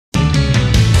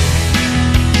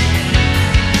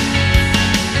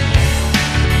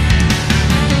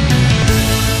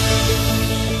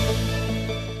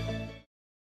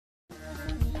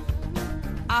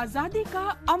आजादी का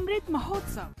Amrit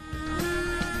Mahotsav.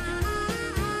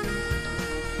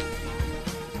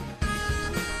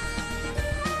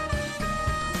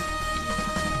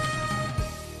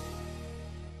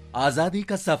 Azadi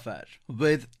ka Safar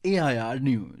with AIR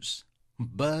News.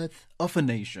 Birth of a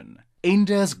Nation.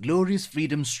 India's glorious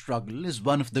freedom struggle is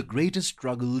one of the greatest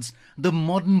struggles the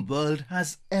modern world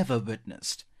has ever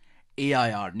witnessed.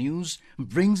 AIR News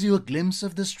brings you a glimpse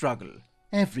of the struggle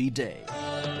every day.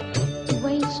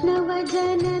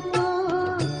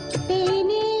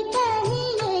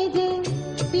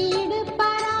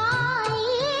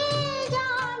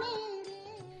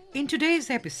 In today's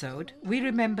episode, we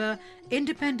remember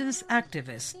independence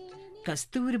activist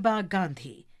Kasturba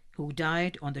Gandhi, who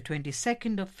died on the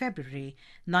 22nd of February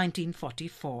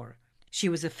 1944. She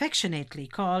was affectionately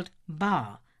called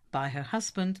Ba by her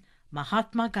husband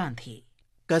Mahatma Gandhi.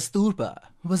 Kasturba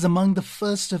was among the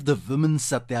first of the women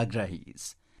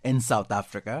satyagrahis. In South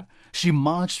Africa, she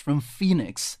marched from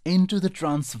Phoenix into the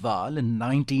Transvaal in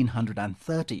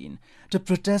 1913 to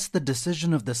protest the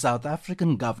decision of the South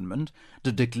African government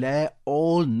to declare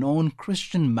all known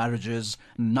Christian marriages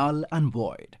null and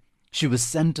void. She was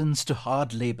sentenced to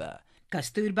hard labour.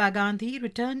 Kasturba Gandhi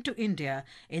returned to India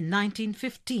in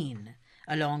 1915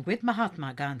 along with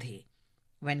Mahatma Gandhi.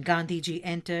 When Gandhiji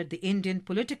entered the Indian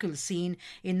political scene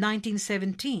in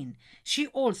 1917, she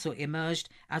also emerged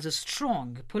as a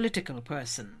strong political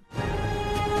person.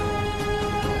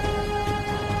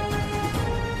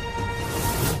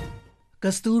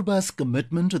 Kasturba's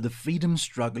commitment to the freedom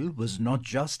struggle was not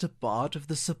just a part of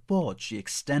the support she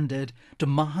extended to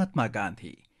Mahatma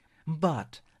Gandhi,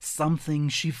 but something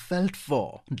she felt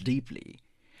for deeply.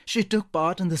 She took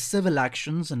part in the civil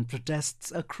actions and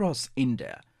protests across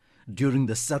India. During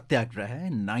the Satyagraha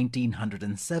in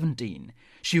 1917,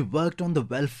 she worked on the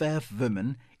welfare of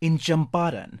women in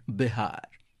Champaran, Bihar.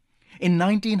 In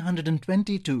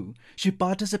 1922, she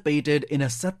participated in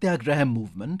a Satyagraha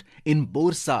movement in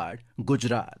Borsad,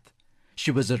 Gujarat.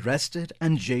 She was arrested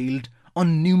and jailed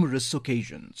on numerous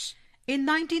occasions. In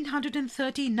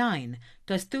 1939,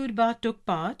 Kasturba took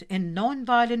part in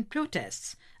non-violent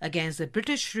protests against the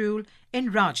British rule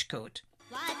in Rajkot.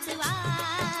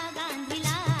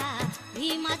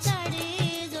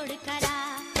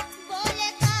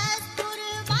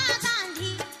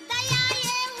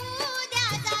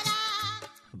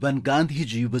 When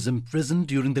Gandhiji was imprisoned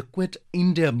during the Quit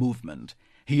India movement,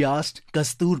 he asked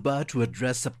Kasturba to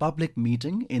address a public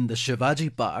meeting in the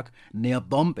Shivaji Park near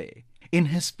Bombay in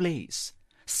his place.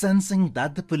 Sensing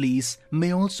that the police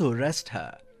may also arrest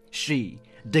her, she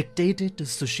dictated to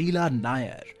Sushila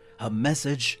Nair her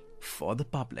message for the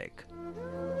public.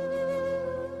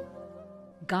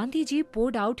 Gandhiji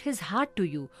poured out his heart to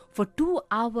you for 2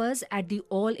 hours at the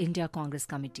All India Congress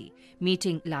Committee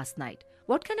meeting last night.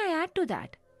 What can I add to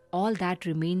that? All that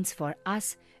remains for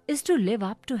us is to live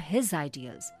up to his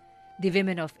ideals. The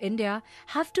women of India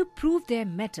have to prove their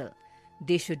mettle.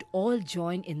 They should all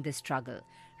join in this struggle,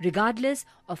 regardless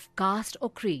of caste or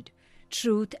creed.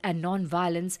 Truth and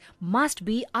non-violence must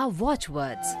be our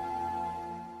watchwords.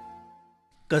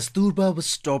 Kasturba was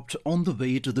stopped on the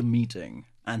way to the meeting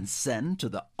and sent to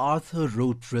the Arthur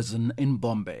Road prison in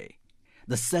Bombay.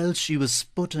 The cell she was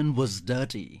put in was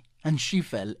dirty and she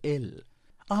fell ill.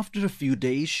 After a few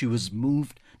days, she was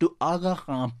moved to Aga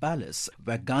Khan Palace,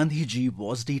 where Gandhiji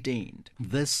was detained.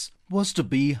 This was to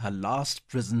be her last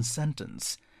prison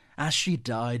sentence, as she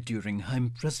died during her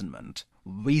imprisonment.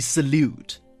 We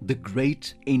salute the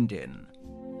great Indian.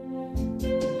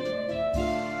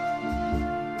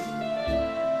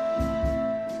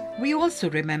 We also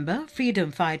remember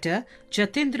freedom fighter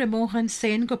Jatindra Mohan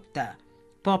Sengupta,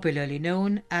 popularly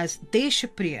known as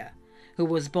Deshpriya, who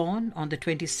was born on the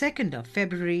 22nd of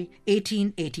February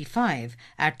 1885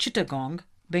 at Chittagong,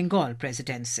 Bengal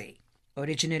Presidency.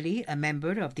 Originally a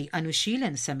member of the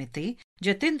Anushilan Samiti,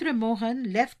 Jatindra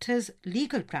Mohan left his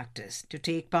legal practice to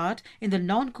take part in the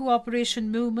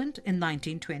non-cooperation movement in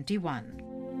 1921.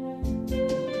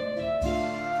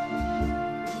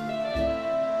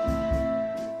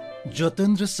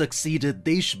 Jatindra succeeded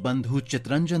Deshbandhu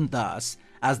Chitranjan Das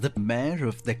as the mayor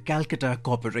of the Calcutta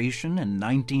Corporation in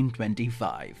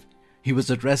 1925. He was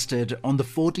arrested on the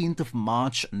 14th of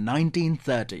March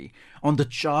 1930 on the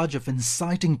charge of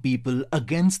inciting people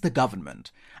against the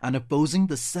government and opposing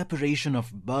the separation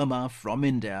of Burma from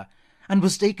India, and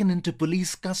was taken into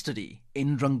police custody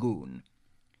in Rangoon.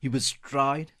 He was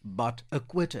tried but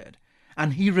acquitted,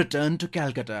 and he returned to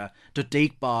Calcutta to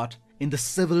take part in the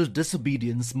civil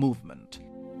disobedience movement.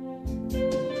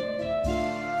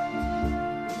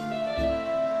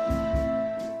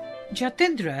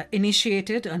 Jatindra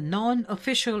initiated a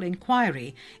non-official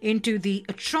inquiry into the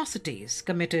atrocities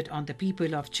committed on the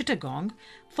people of Chittagong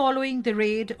following the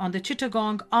raid on the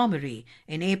Chittagong Armoury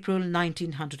in April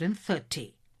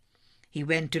 1930. He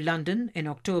went to London in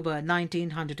October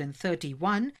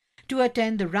 1931 to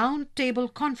attend the Round Table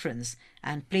Conference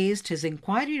and placed his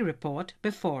inquiry report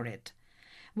before it.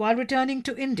 While returning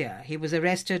to India, he was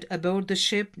arrested aboard the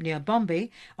ship near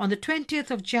Bombay on the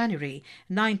 20th of January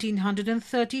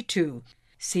 1932.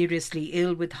 Seriously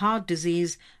ill with heart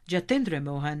disease, Jatindra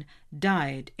Mohan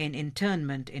died in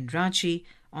internment in Ranchi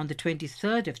on the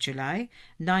 23rd of July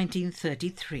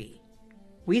 1933.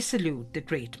 We salute the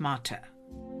great martyr.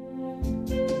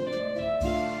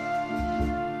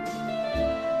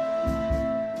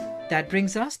 That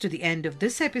brings us to the end of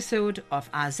this episode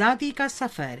of Azadi Ka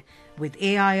Safar with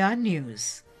AIR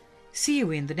News. See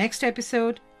you in the next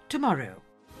episode tomorrow.